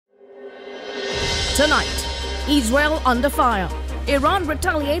Tonight, Israel under fire. Iran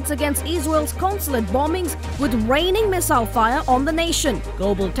retaliates against Israel's consulate bombings with raining missile fire on the nation.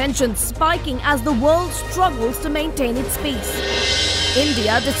 Global tensions spiking as the world struggles to maintain its peace.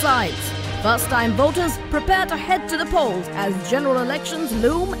 India decides. First-time voters prepare to head to the polls as general elections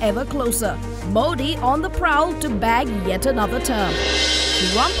loom ever closer. Modi on the prowl to bag yet another term.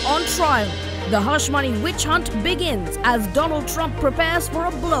 Trump on trial. The hush money witch hunt begins as Donald Trump prepares for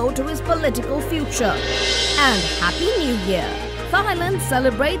a blow to his political future. And Happy New Year! Thailand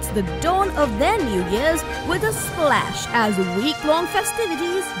celebrates the dawn of their New Year's with a splash as week-long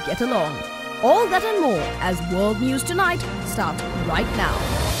festivities get along. All that and more as World News Tonight starts right now.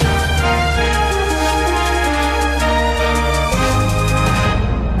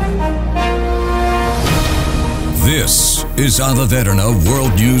 This is Derana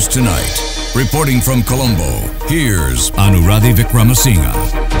World News Tonight. Reporting from Colombo, here's Anuradhi Vikramasinghe.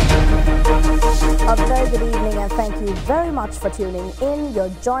 A very good evening and thank you very much for tuning in.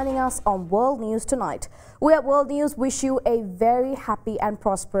 You're joining us on World News Tonight. We at World News wish you a very happy and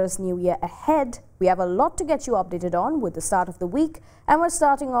prosperous new year ahead. We have a lot to get you updated on with the start of the week, and we're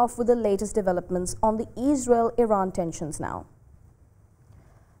starting off with the latest developments on the Israel-Iran tensions now.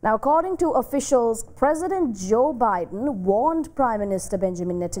 Now, according to officials, President Joe Biden warned Prime Minister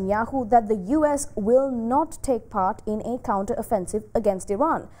Benjamin Netanyahu that the U.S. will not take part in a counter-offensive against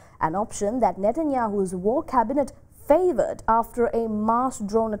Iran, an option that Netanyahu's war cabinet favored after a mass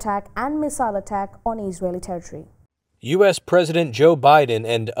drone attack and missile attack on Israeli territory. U.S. President Joe Biden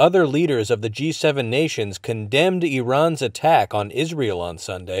and other leaders of the G7 nations condemned Iran's attack on Israel on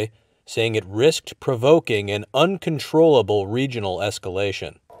Sunday, saying it risked provoking an uncontrollable regional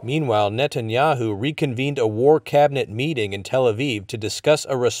escalation. Meanwhile, Netanyahu reconvened a war cabinet meeting in Tel Aviv to discuss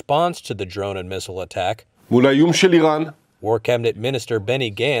a response to the drone and missile attack. War Cabinet Minister Benny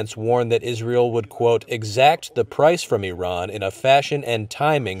Gantz warned that Israel would, quote, exact the price from Iran in a fashion and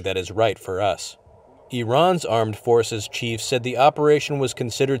timing that is right for us. Iran's armed forces chief said the operation was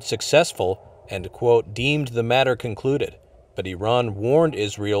considered successful and, quote, deemed the matter concluded. But Iran warned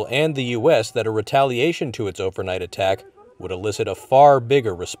Israel and the U.S. that a retaliation to its overnight attack would elicit a far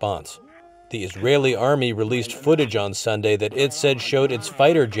bigger response. The Israeli army released footage on Sunday that it said showed its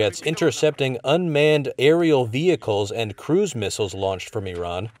fighter jets intercepting unmanned aerial vehicles and cruise missiles launched from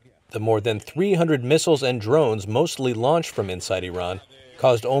Iran. The more than 300 missiles and drones, mostly launched from inside Iran,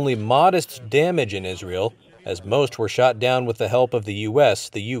 caused only modest damage in Israel, as most were shot down with the help of the U.S.,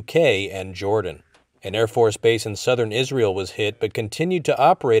 the U.K., and Jordan. An Air Force base in southern Israel was hit but continued to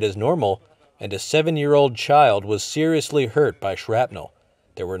operate as normal, and a 7-year-old child was seriously hurt by shrapnel.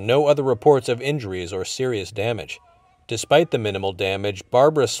 There were no other reports of injuries or serious damage. Despite the minimal damage,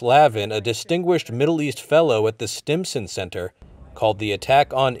 Barbara Slavin, a distinguished Middle East fellow at the Stimson Center, called the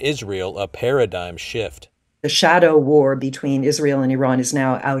attack on Israel a paradigm shift. The shadow war between Israel and Iran is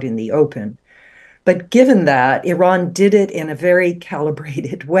now out in the open. But given that, Iran did it in a very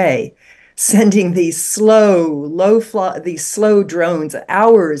calibrated way, sending these slow drones,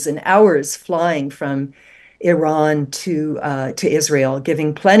 hours and hours flying from Iran to Israel,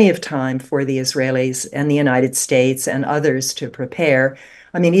 giving plenty of time for the Israelis and the United States and others to prepare.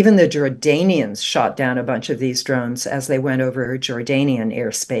 I mean, even the Jordanians shot down a bunch of these drones as they went over Jordanian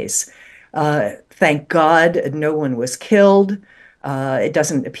airspace. Thank God no one was killed. It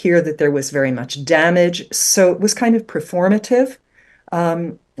doesn't appear that there was very much damage. So it was kind of performative.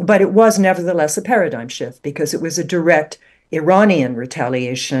 But it was nevertheless a paradigm shift because it was a direct Iranian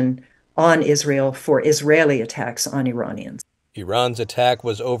retaliation on Israel for Israeli attacks on Iranians. Iran's attack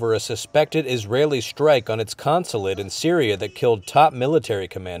was over a suspected Israeli strike on its consulate in Syria that killed top military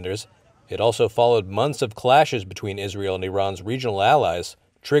commanders. It also followed months of clashes between Israel and Iran's regional allies,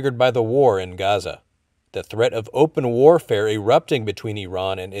 triggered by the war in Gaza. The threat of open warfare erupting between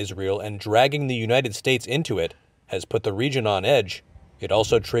Iran and Israel and dragging the United States into it has put the region on edge. It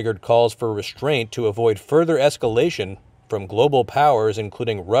also triggered calls for restraint to avoid further escalation from global powers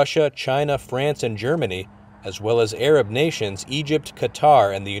including Russia, China, France, and Germany, as well as Arab nations Egypt,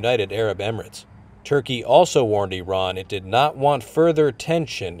 Qatar, and the United Arab Emirates. Turkey also warned Iran it did not want further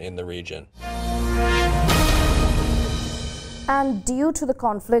tension in the region. And due to the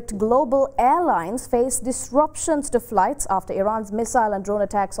conflict, global airlines face disruptions to flights after Iran's missile and drone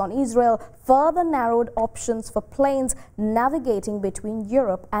attacks on Israel further narrowed options for planes navigating between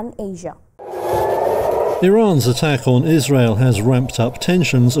Europe and Asia. Iran's attack on Israel has ramped up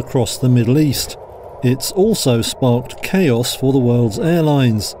tensions across the Middle East. It's also sparked chaos for the world's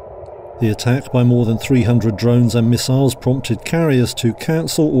airlines. The attack by more than 300 drones and missiles prompted carriers to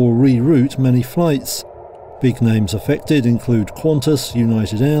cancel or reroute many flights. Big names affected include Qantas,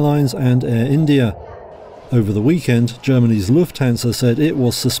 United Airlines and Air India. Over the weekend, Germany's Lufthansa said it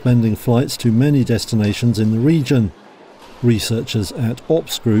was suspending flights to many destinations in the region. Researchers at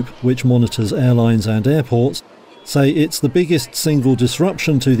Ops Group, which monitors airlines and airports, say it's the biggest single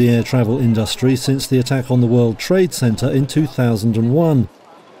disruption to the air travel industry since the attack on the World Trade Center in 2001.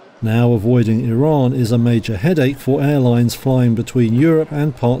 Now avoiding Iran is a major headache for airlines flying between Europe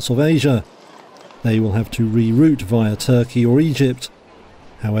and parts of Asia. They will have to reroute via Turkey or Egypt.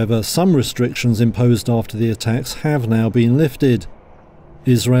 However, some restrictions imposed after the attacks have now been lifted.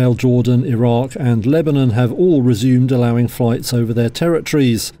 Israel, Jordan, Iraq and Lebanon have all resumed allowing flights over their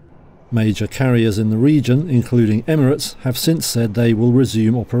territories. Major carriers in the region, including Emirates, have since said they will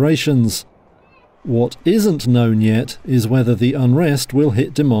resume operations. What isn't known yet is whether the unrest will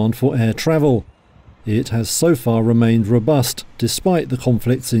hit demand for air travel. It has so far remained robust, despite the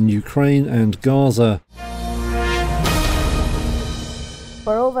conflicts in Ukraine and Gaza.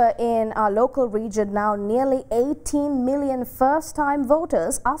 Moreover, in our local region now, nearly 18 million first-time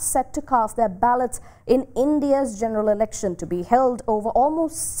voters are set to cast their ballots in India's general election to be held over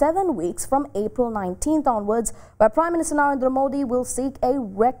almost 7 weeks from April 19th onwards, where Prime Minister Narendra Modi will seek a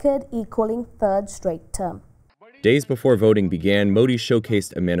record-equaling third straight term. Days before voting began, Modi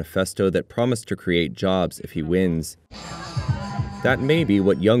showcased a manifesto that promised to create jobs if he wins. That may be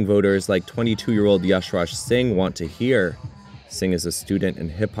what young voters like 22-year-old Yashraj Singh want to hear. Singh is a student and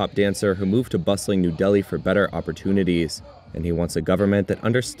hip-hop dancer who moved to bustling New Delhi for better opportunities, and he wants a government that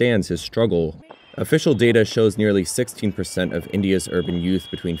understands his struggle. Official data shows nearly 16% of India's urban youth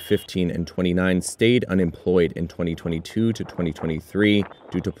between 15 and 29 stayed unemployed in 2022 to 2023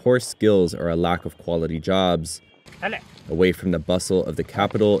 due to poor skills or a lack of quality jobs. Away from the bustle of the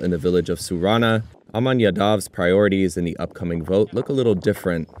capital in the village of Surana, Aman Yadav's priorities in the upcoming vote look a little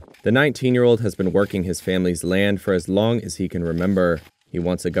different. The 19-year-old has been working his family's land for as long as he can remember. He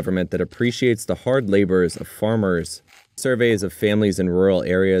wants a government that appreciates the hard labors of farmers. Surveys of families in rural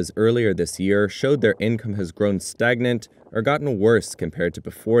areas earlier this year showed their income has grown stagnant or gotten worse compared to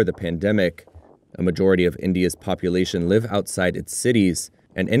before the pandemic. A majority of India's population live outside its cities,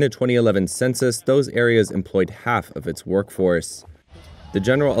 and in a 2011 census, those areas employed half of its workforce. The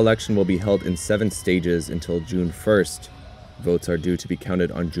general election will be held in 7 stages until June 1st. Votes are due to be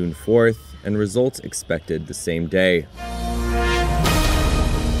counted on June 4th, and results expected the same day.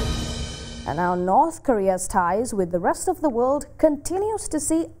 And now North Korea's ties with the rest of the world continues to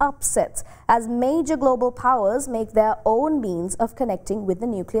see upsets as major global powers make their own means of connecting with the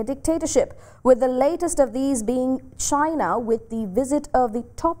nuclear dictatorship, with the latest of these being China with the visit of the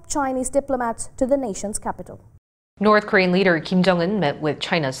top Chinese diplomats to the nation's capital. North Korean leader Kim Jong-un met with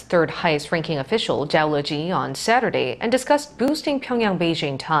China's third highest-ranking official, Zhao Leji, on Saturday and discussed boosting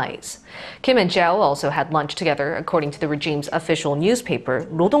Pyongyang-Beijing ties. Kim and Zhao also had lunch together, according to the regime's official newspaper,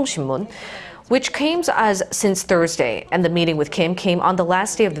 Rodong-Sinmun, which came since Thursday, and the meeting with Kim came on the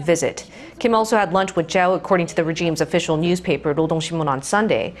last day of the visit. Kim also had lunch with Zhao, according to the regime's official newspaper, Rodong-Sinmun, on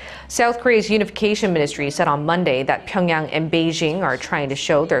Sunday. South Korea's unification ministry said on Monday that Pyongyang and Beijing are trying to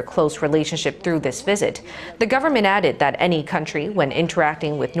show their close relationship through this visit. The government added that any country, when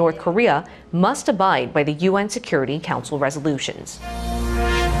interacting with North Korea, must abide by the UN Security Council resolutions.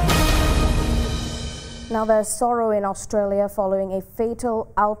 Now there's sorrow in Australia following a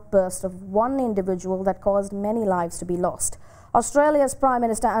fatal outburst of one individual that caused many lives to be lost. Australia's Prime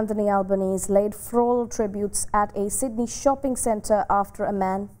Minister Anthony Albanese laid floral tributes at a Sydney shopping centre after a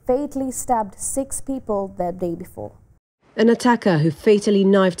man fatally stabbed 6 people the day before. An attacker who fatally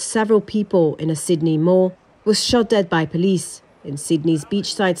knifed several people in a Sydney mall was shot dead by police in Sydney's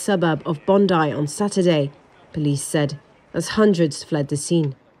beachside suburb of Bondi on Saturday, police said, as hundreds fled the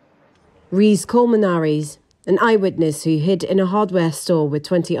scene. Reese Colmenares, an eyewitness who hid in a hardware store with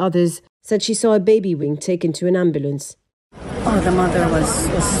 20 others, said she saw a baby wing taken to an ambulance. Oh, the mother was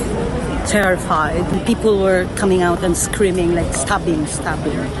terrified. People were coming out and screaming like stabbing.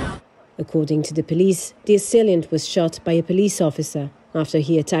 According to the police, the assailant was shot by a police officer after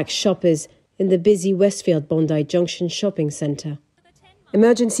he attacked shoppers in the busy Westfield Bondi Junction shopping centre.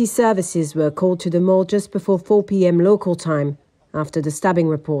 Emergency services were called to the mall just before 4 p.m. local time after the stabbing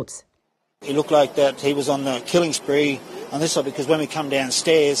reports. It looked like that he was on the killing spree on this side, because when we come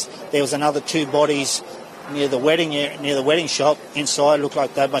downstairs, there was another 2 bodies near the wedding shop. Inside, looked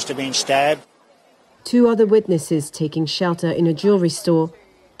like they must have been stabbed. 2 other witnesses taking shelter in a jewellery store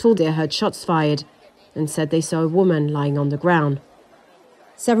told they heard shots fired and said they saw a woman lying on the ground.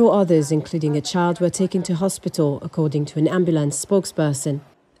 Several others, including a child, were taken to hospital, according to an ambulance spokesperson.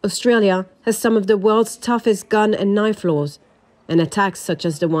 Australia has some of the world's toughest gun and knife laws, and attacks such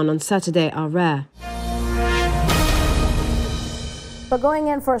as the one on Saturday are rare. We're going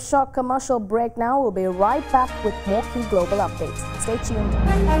in for a short commercial break now. We'll be right back with more key global updates. Stay tuned.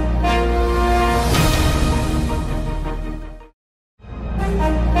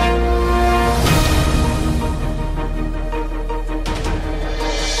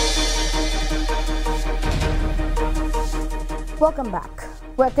 Welcome back.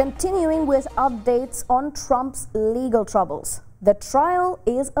 We're continuing with updates on Trump's legal troubles. The trial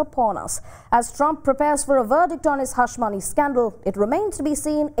is upon us. As Trump prepares for a verdict on his hush money scandal, it remains to be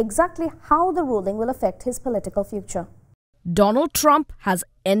seen exactly how the ruling will affect his political future. Donald Trump has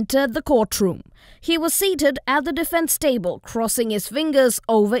entered the courtroom. He was seated at the defense table, crossing his fingers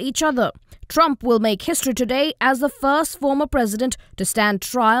over each other. Trump will make history today as the first former president to stand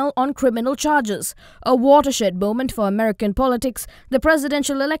trial on criminal charges, a watershed moment for American politics, the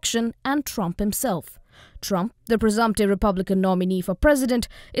presidential election, and Trump himself. Trump, the presumptive Republican nominee for president,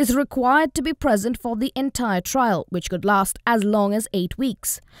 is required to be present for the entire trial, which could last as long as 8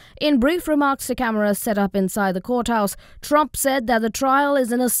 weeks. In brief remarks to cameras set up inside the courthouse, Trump said that the trial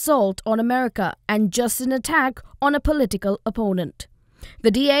is an assault on America and just an attack on a political opponent. The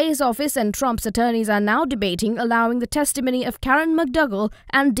DA's office and Trump's attorneys are now debating allowing the testimony of Karen McDougal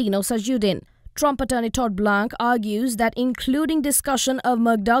and Dino Sajudin. Trump attorney Todd Blanc argues that including discussion of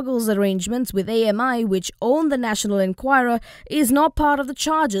McDougal's arrangements with AMI, which own the National Enquirer, is not part of the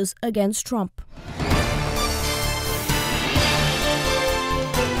charges against Trump.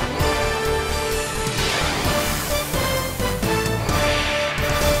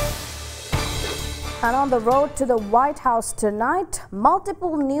 And on the road to the White House tonight,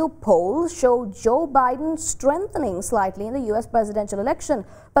 multiple new polls show Joe Biden strengthening slightly in the U.S. presidential election,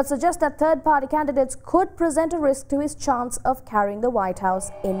 but suggest that third-party candidates could present a risk to his chance of carrying the White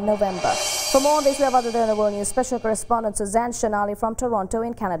House in November. For more on this, we have other Derana World News special correspondent Suzanne Shanali from Toronto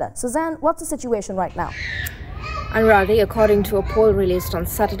in Canada. Suzanne, what's the situation right now? Anuradi, according to a poll released on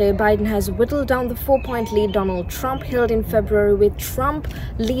Saturday, Biden has whittled down the 4-point lead Donald Trump held in February, with Trump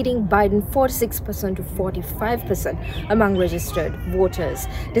leading Biden 46% to 45% among registered voters.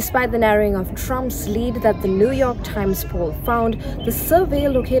 Despite the narrowing of Trump's lead that the New York Times poll found, the survey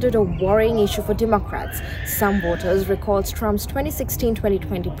located a worrying issue for Democrats. Some voters recalled Trump's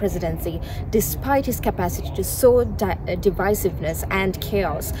 2016-2020 presidency, despite his capacity to sow divisiveness and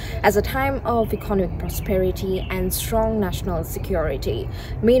chaos as a time of economic prosperity and strong national security.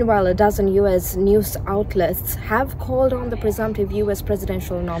 Meanwhile, a dozen U.S. news outlets have called on the presumptive U.S.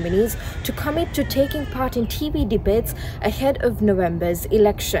 presidential nominees to commit to taking part in TV debates ahead of November's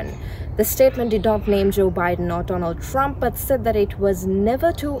election. The statement did not name Joe Biden or Donald Trump, but said that it was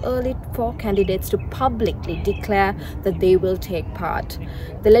never too early for candidates to publicly declare that they will take part.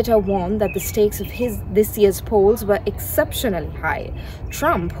 The letter warned that the stakes of this year's polls were exceptionally high.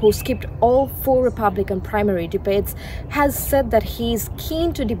 Trump, who skipped all 4 Republican primary debates, has said that he is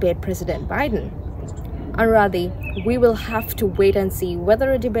keen to debate President Biden. Anuradi, we will have to wait and see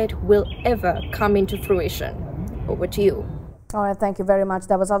whether a debate will ever come into fruition. Over to you. All right, thank you very much.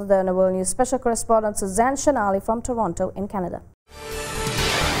 That was other Derana World News special correspondent Suzanne Shanali from Toronto in Canada.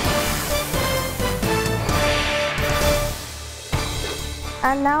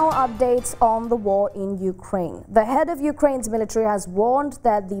 And now updates on the war in Ukraine. The head of Ukraine's military has warned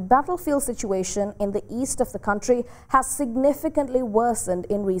that the battlefield situation in the east of the country has significantly worsened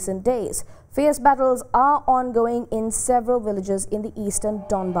in recent days. Fierce battles are ongoing in several villages in the eastern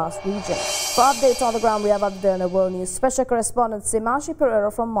Donbas region. For updates on the ground, we have other Derana World News special correspondent Simashi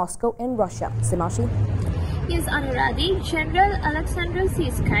Pereira from Moscow in Russia. Simashi? Yes, Anuradi, General Alexander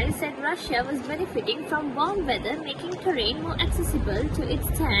Sisky said Russia was benefiting from warm weather, making terrain more accessible to its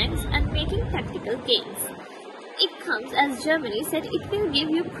tanks and making tactical gains. It comes as Germany said it will give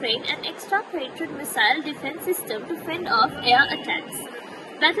Ukraine an extra Patriot missile defense system to fend off air attacks.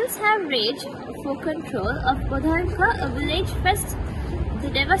 Battles have raged for control of Bodanka, a village west the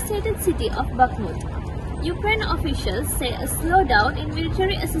devastated city of Bakhmut. Ukraine officials say a slowdown in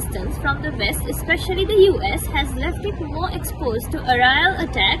military assistance from the West, especially the US, has left it more exposed to aerial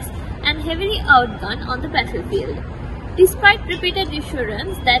attacks and heavily outgunned on the battlefield. Despite repeated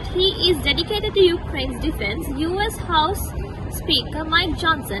assurance that he is dedicated to Ukraine's defense, US House Speaker Mike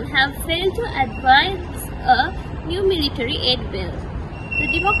Johnson have failed to advise a new military aid bill.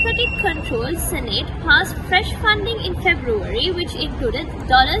 The Democratic-controlled Senate passed fresh funding in February, which included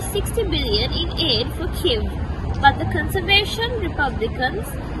 $60 billion in aid for Kyiv, but the conservation Republicans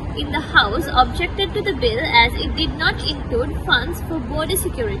in the House objected to the bill as it did not include funds for border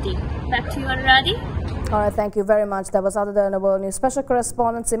security. Back to you, Anuradi. All right, thank you very much. That was other Derana World News special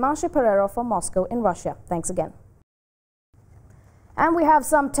correspondent Simashi Pereira from Moscow in Russia. Thanks again. And we have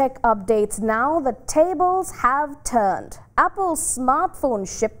some tech updates now. The tables have turned. Apple's smartphone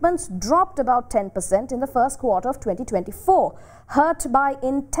shipments dropped about 10% in the first quarter of 2024, hurt by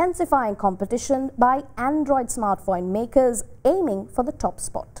intensifying competition by Android smartphone makers aiming for the top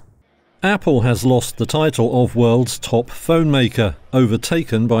spot. Apple has lost the title of world's top phone maker,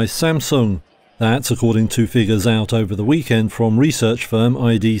 overtaken by Samsung. That's according to figures out over the weekend from research firm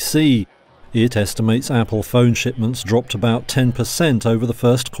IDC. It estimates Apple phone shipments dropped about 10% over the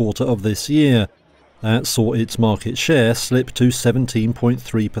first quarter of this year. That saw its market share slip to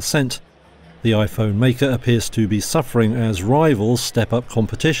 17.3%. The iPhone maker appears to be suffering as rivals step up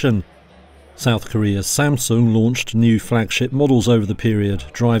competition. South Korea's Samsung launched new flagship models over the period,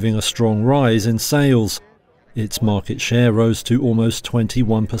 driving a strong rise in sales. Its market share rose to almost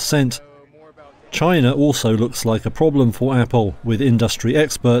 21%. China also looks like a problem for Apple, with industry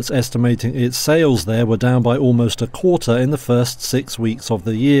experts estimating its sales there were down by almost a quarter in the first 6 weeks of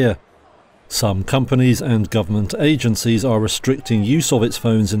the year. Some companies and government agencies are restricting use of its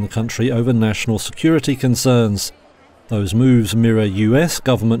phones in the country over national security concerns. Those moves mirror US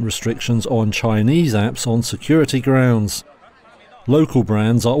government restrictions on Chinese apps on security grounds. Local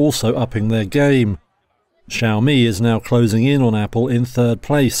brands are also upping their game. Xiaomi is now closing in on Apple in third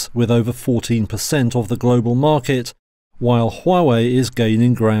place, with over 14% of the global market, while Huawei is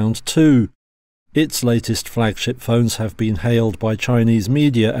gaining ground too. Its latest flagship phones have been hailed by Chinese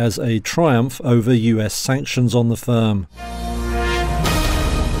media as a triumph over US sanctions on the firm.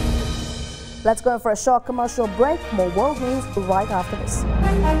 Let's go for a short commercial break. More world news right after this.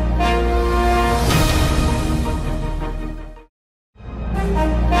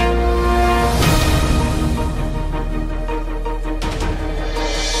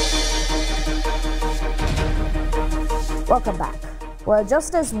 Welcome back. Well,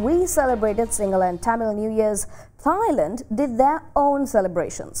 just as we celebrated Sinhala and Tamil New Year's, Thailand did their own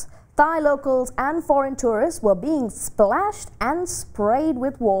celebrations. Thai locals and foreign tourists were being splashed and sprayed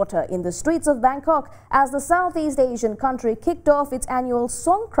with water in the streets of Bangkok as the Southeast Asian country kicked off its annual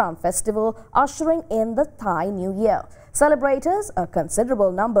Songkran festival, ushering in the Thai New Year. Celebrators, a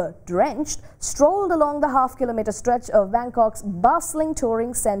considerable number drenched, strolled along the half-kilometer stretch of Bangkok's bustling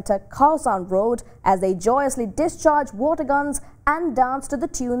touring centre Khao San Road as they joyously discharged water guns and danced to the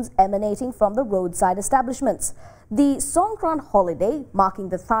tunes emanating from the roadside establishments. The Songkran holiday, marking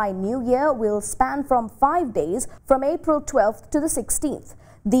the Thai New Year, will span from 5 days from April 12th to the 16th.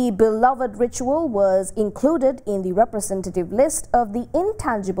 The beloved ritual was included in the representative list of the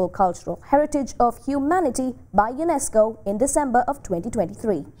Intangible Cultural Heritage of Humanity by UNESCO in December of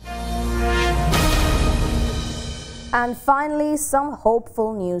 2023. And finally, some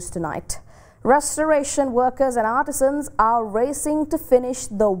hopeful news tonight. Restoration workers and artisans are racing to finish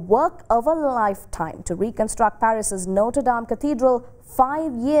the work of a lifetime to reconstruct Paris's Notre Dame Cathedral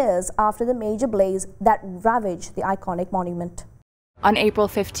 5 years after the major blaze that ravaged the iconic monument. On April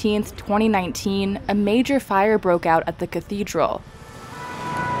 15, 2019, a major fire broke out at the cathedral.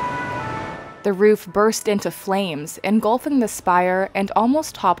 The roof burst into flames, engulfing the spire and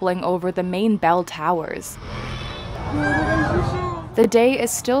almost toppling over the main bell towers. The day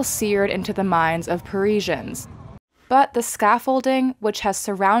is still seared into the minds of Parisians. But the scaffolding, which has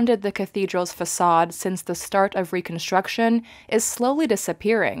surrounded the cathedral's facade since the start of reconstruction, is slowly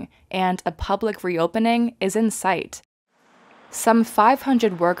disappearing, and a public reopening is in sight. Some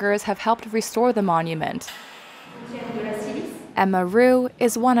 500 workers have helped restore the monument. Emma Roux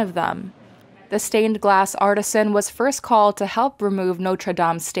is one of them. The stained glass artisan was first called to help remove Notre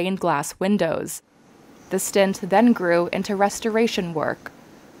Dame's stained glass windows. The stint then grew into restoration work.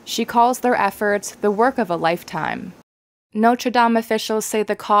 She calls their efforts the work of a lifetime. Notre Dame officials say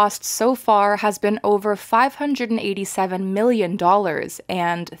the cost so far has been over $587 million,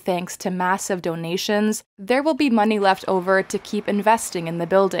 and thanks to massive donations, there will be money left over to keep investing in the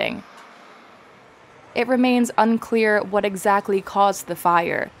building. It remains unclear what exactly caused the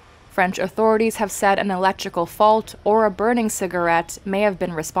fire. French authorities have said an electrical fault or a burning cigarette may have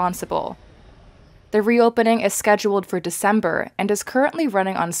been responsible. The reopening is scheduled for December and is currently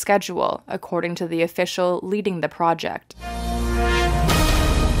running on schedule, according to the official leading the project.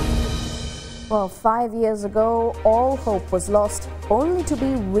 Well, 5 years ago, all hope was lost, only to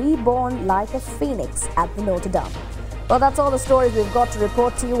be reborn like a phoenix at the Notre Dame. Well, that's all the stories we've got to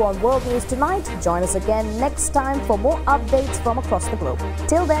report to you on World News Tonight. Join us again next time for more updates from across the globe.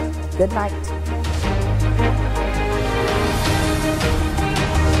 Till then, good night.